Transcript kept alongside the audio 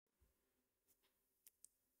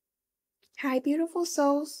Hi, beautiful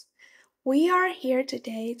souls. We are here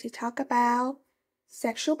today to talk about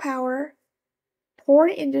sexual power, porn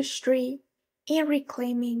industry, and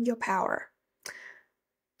reclaiming your power.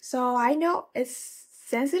 So I know it's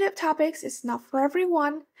sensitive topics, it's not for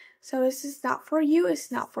everyone. So this is not for you,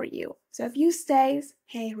 it's not for you. So if you stay,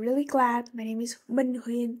 hey, really glad. My name is Minh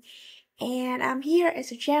Huyen, and I'm here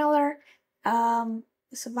as a channeler, a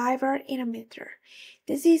survivor, and a mentor.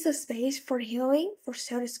 This is a space for healing, for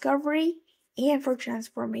self-discovery, and for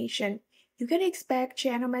transformation. You can expect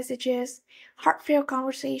channel messages, heartfelt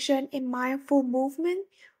conversation, and mindful movement,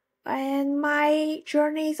 and my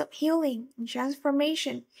journeys of healing and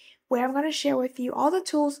transformation, where I'm going to share with you all the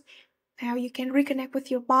tools how you can reconnect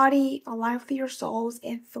with your body, align with your souls,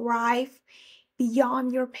 and thrive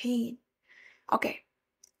beyond your pain. Okay,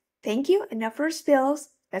 thank you. Enough for spills.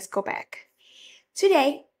 Let's go back.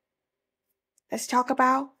 Today, let's talk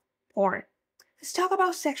about porn. Let's talk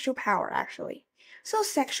about sexual power, actually. So,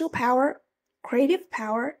 sexual power, creative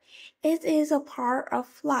power, it is a part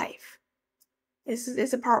of life.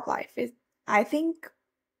 It's a part of life. I think,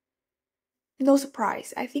 no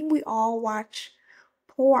surprise, I think we all watch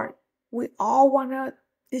porn. We all want to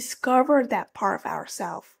discover that part of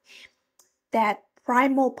ourselves, that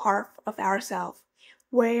primal part of ourselves,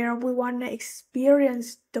 where we want to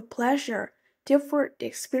experience the pleasure,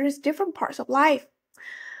 experience different parts of life.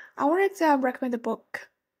 I wanted to recommend the book,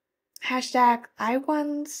 #I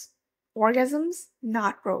want orgasms,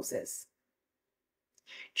 not roses.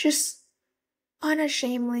 Just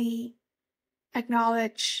unashamedly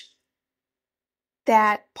acknowledge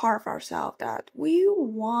that part of ourselves that we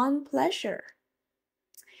want pleasure.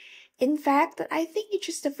 In fact, I think it's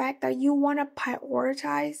just the fact that you want to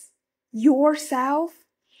prioritize yourself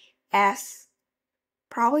as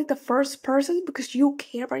probably the first person because you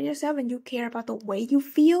care about yourself and you care about the way you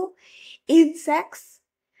feel in sex.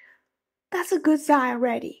 That's a good sign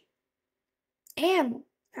already. And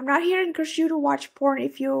I'm not here to encourage you to watch porn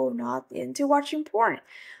if you're not into watching porn.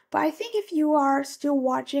 But I think if you are still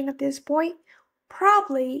watching at this point,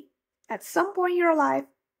 probably at some point in your life,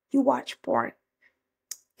 you watch porn.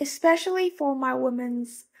 Especially for my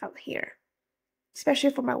women's out here. Especially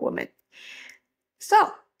for my women.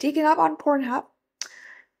 So, digging up on Pornhub,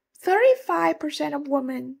 35% of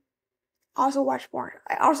women also watch porn.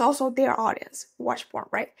 Also their audience watch porn,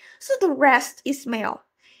 right? So the rest is male.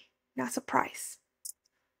 Not surprised.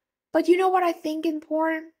 But you know what I think in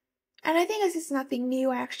porn? And I think this is nothing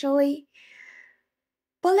new actually.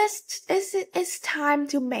 But it's time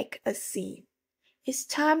to make a scene. It's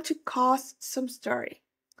time to cause some story.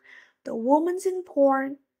 The woman's in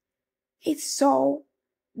porn, it's so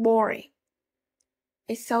boring.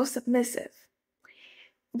 It's so submissive.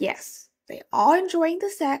 Yes, they are enjoying the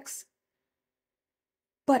sex,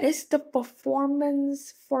 but it's the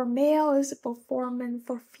performance for male, is the performance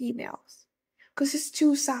for females. Because it's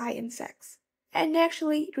two sides in sex. And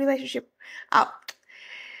actually, relationship.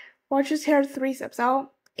 Or just here threesome.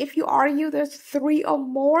 So, if you argue there's 3 or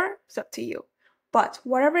more, it's up to you. But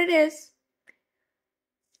whatever it is,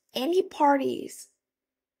 any parties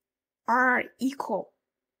are equal.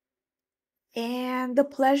 And the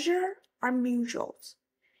pleasure are mutual.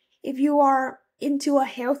 If you are into a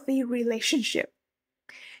healthy relationship,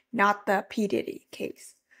 not the P. Diddy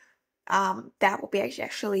case. That will be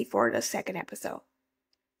actually for the second episode.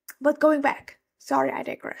 But going back, sorry I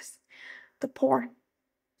digress. The porn,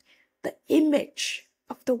 the image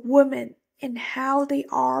of the women and how they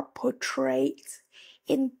are portrayed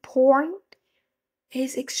in porn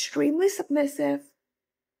is extremely submissive,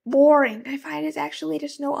 boring. I find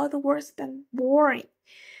there's no other words than boring.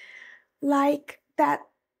 Like that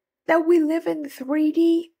we live in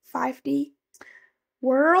 3D, 5D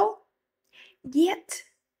world, yet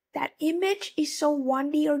that image is so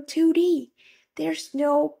 1D or 2D. There's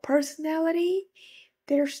no personality.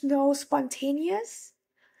 There's no spontaneous.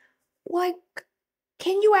 Like,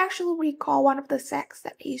 can you actually recall one of the sex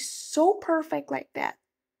that is so perfect like that?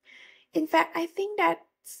 In fact, I think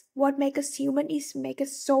that's what makes us human is make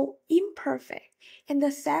us so imperfect. And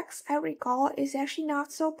the sex I recall is actually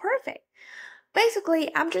not so perfect.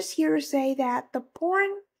 Basically, I'm just here to say that the porn,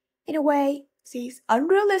 in a way, is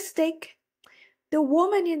unrealistic. The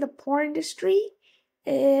woman in the porn industry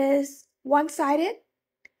is one-sided,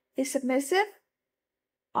 is submissive.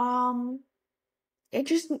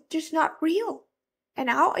 It's just not real. And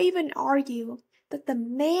I'll even argue that the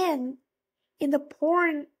men in the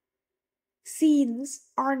porn scenes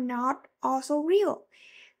are not also real.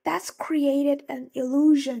 That's created an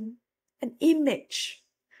illusion, an image,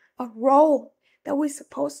 a role that we're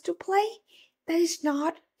supposed to play that is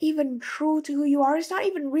not even true to who you are. It's not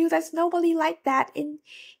even real. There's nobody like that in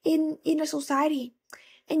a society.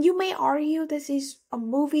 And you may argue this is a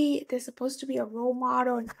movie, there's supposed to be a role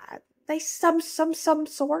model, and like some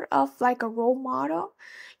sort of like a role model,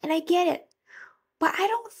 and I get it. But I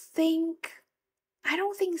don't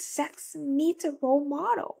think sex needs a role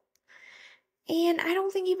model. And I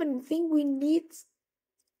don't think we need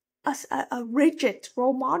a rigid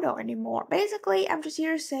role model anymore. Basically, I'm just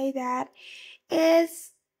here to say that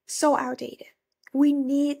it's so outdated. We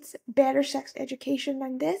need better sex education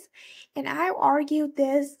than this. And I argue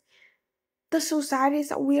this, the societies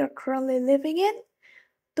that we are currently living in,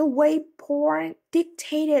 the way porn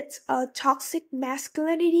dictated a toxic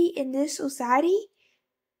masculinity in this society,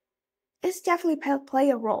 is definitely play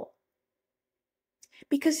a role.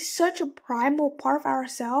 Because it's such a primal part of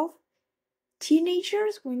ourselves.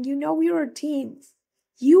 Teenagers, when you know you're teens,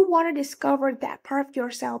 you want to discover that part of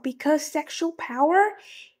yourself because sexual power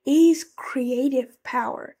is creative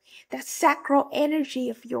power. That sacral energy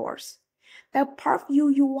of yours. That part of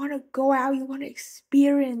you want to go out, you want to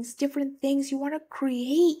experience different things, you want to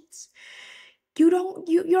create.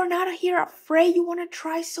 You're not here afraid, you want to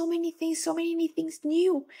try so many things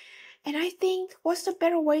new. And I think what's the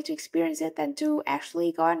better way to experience it than to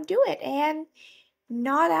actually go and do it and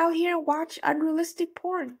not out here and watch unrealistic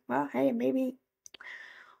porn. Well, hey, maybe.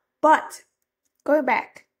 But going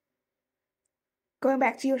back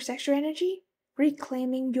to your sexual energy,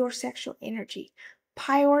 reclaiming your sexual energy.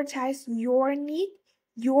 Prioritize your need,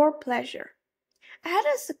 your pleasure. I had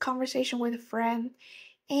a conversation with a friend,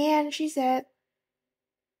 and she said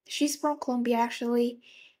she's from Colombia actually,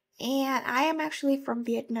 and I am actually from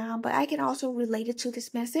Vietnam, but I can also relate it to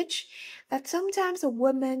this message that sometimes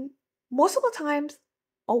most of the times,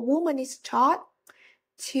 a woman is taught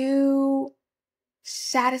to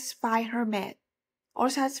satisfy her man or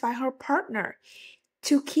satisfy her partner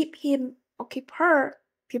to keep him or keep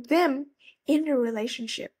them in a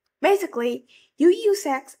relationship. Basically, you use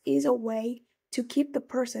sex as a way to keep the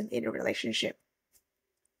person in a relationship.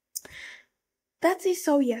 That's it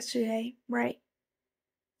so yesterday, right?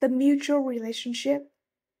 The mutual relationship,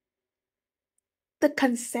 the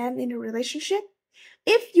consent in a relationship.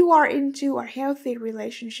 If you are into a healthy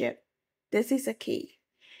relationship, this is a key.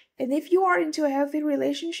 And if you are into a healthy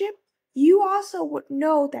relationship, you also would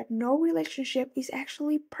know that no relationship is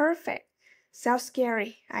actually perfect. Sounds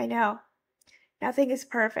scary, I know. Nothing is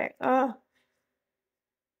perfect. Oh,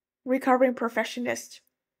 recovering perfectionist.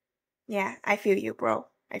 Yeah, I feel you, bro.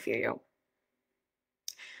 I feel you.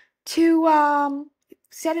 To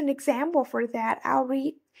set an example for that, I'll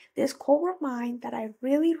read this quote of mine that I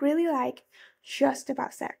really, really like just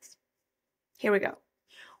about sex. Here we go.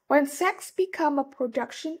 When sex become a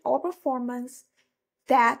production or performance,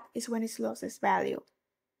 that is when it loses its value.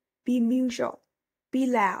 Be mutual. Be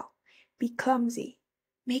loud. Be clumsy.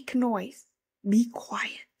 Make noise. Be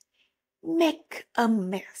quiet. Make a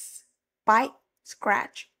mess. Bite,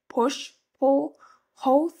 scratch, push, pull,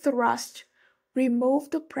 hold, thrust.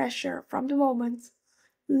 Remove the pressure from the moment.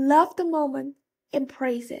 Love the moment and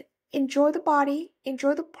praise it. Enjoy the body.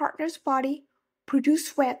 Enjoy the partner's body. Produce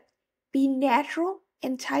sweat. Be natural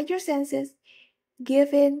and tie your senses.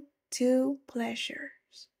 Give in to pleasures.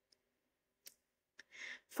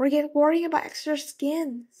 Forget worrying about extra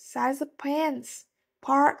skin, size of pants,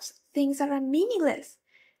 parts, things that are meaningless.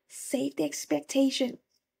 Save the expectation.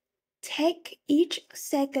 Take each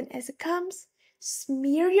second as it comes.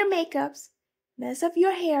 Smear your makeups. Mess up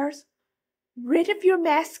your hairs. Rid of your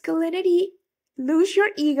masculinity. Lose your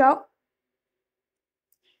ego.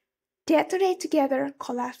 Detonate together,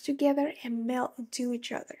 collapse together, and melt into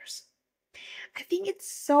each other's. I think it's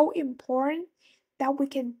so important that we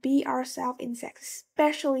can be ourselves in sex,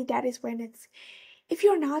 especially that is when if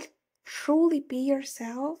you're not truly be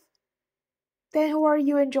yourself, then who are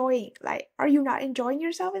you enjoying? Like, are you not enjoying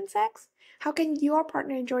yourself in sex? How can your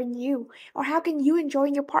partner enjoy you? Or how can you enjoy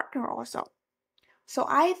your partner also? So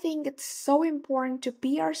I think it's so important to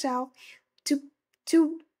be ourselves, to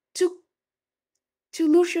to to to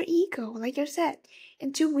lose your ego, like I said,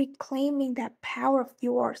 and to reclaiming that power of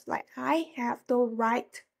yours. Like I have the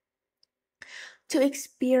right to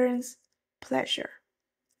experience pleasure.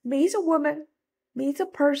 Me as a woman, me as a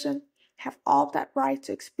person, have all that right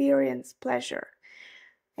to experience pleasure.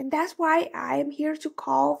 And that's why I am here to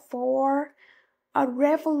call for a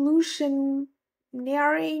revolutionary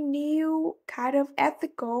new kind of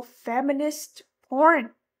ethical feminist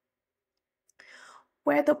porn.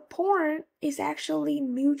 Where the porn is actually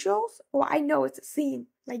mutual. Well, I know it's a scene,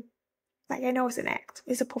 like I know it's an act,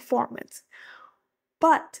 it's a performance.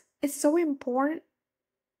 But it's so important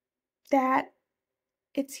that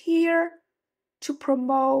it's here to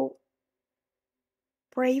promote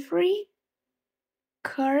bravery,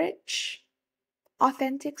 courage,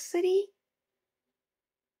 authenticity,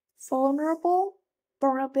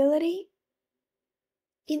 vulnerability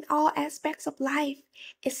in all aspects of life,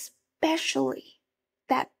 especially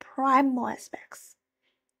that primal aspects.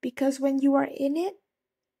 Because when you are in it,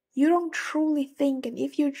 you don't truly think, and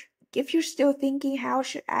if you're still thinking how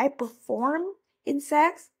should I perform in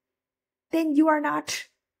sex, then you're not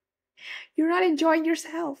enjoying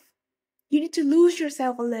yourself. You need to lose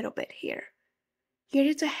yourself a little bit here. You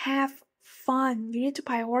need to have fun. You need to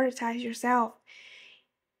prioritize yourself.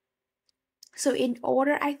 So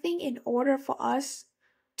I think in order for us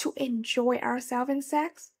to enjoy ourselves in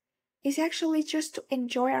sex, is actually just to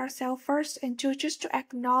enjoy ourselves first and to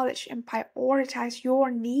acknowledge and prioritize your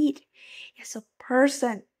need as a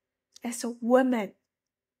person, as a woman,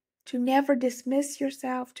 to never dismiss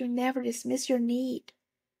yourself, to never dismiss your need,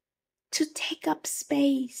 to take up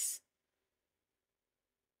space.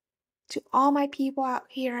 To all my people out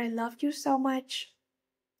here, I love you so much.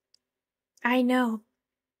 I know.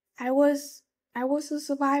 I was a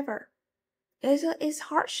survivor. It's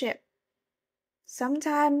hardship.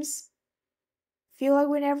 Sometimes feel like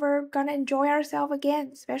we're never gonna enjoy ourselves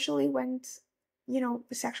again, especially when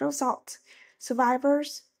sexual assault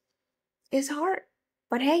survivors is hard.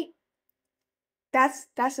 But hey,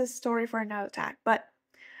 that's a story for another time. But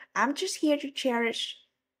I'm just here to cherish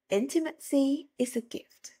intimacy is a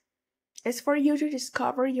gift. It's for you to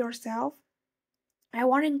discover yourself. I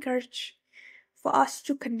want to encourage for us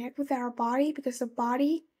to connect with our body, because the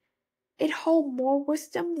body, it holds more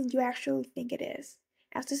wisdom than you actually think it is.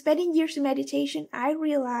 After spending years in meditation, I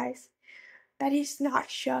realized that it's not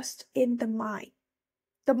just in the mind.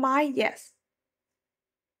 The mind, yes,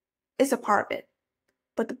 is a part of it,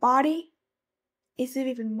 but the body is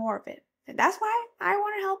even more of it. And that's why I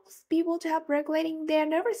want to help people to help regulating their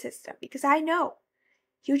nervous system, because I know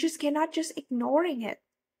you just cannot just ignoring it.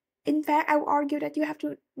 In fact, I would argue that you have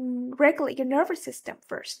to regulate your nervous system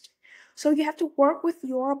first. So you have to work with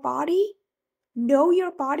your body, know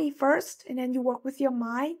your body first, and then you work with your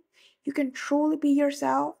mind. You can truly be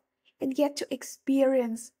yourself and get to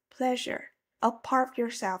experience pleasure, a part of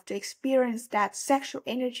yourself, to experience that sexual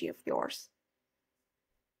energy of yours.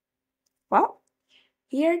 Well,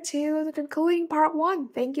 here to the concluding part 1.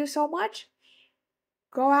 Thank you so much.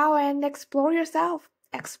 Go out and explore yourself,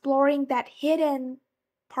 exploring that hidden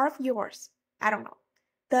part of yours. I don't know.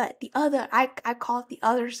 The other, I call it the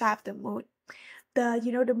other side of the moon.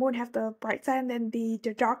 The moon have the bright side and then the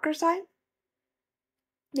darker side.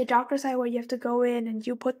 The darker side where you have to go in and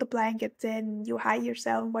you put the blankets in, you hide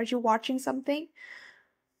yourself while you're watching something.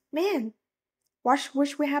 Man,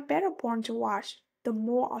 wish we had better porn to watch. The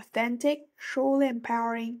more authentic, truly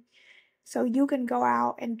empowering, so you can go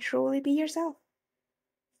out and truly be yourself.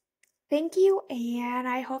 Thank you, and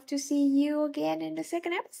I hope to see you again in the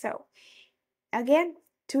second episode. Again,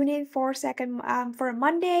 tune in for for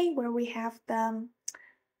Monday, where we have the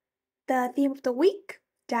theme of the week,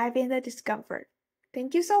 dive into discomfort.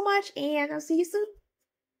 Thank you so much, and I'll see you soon.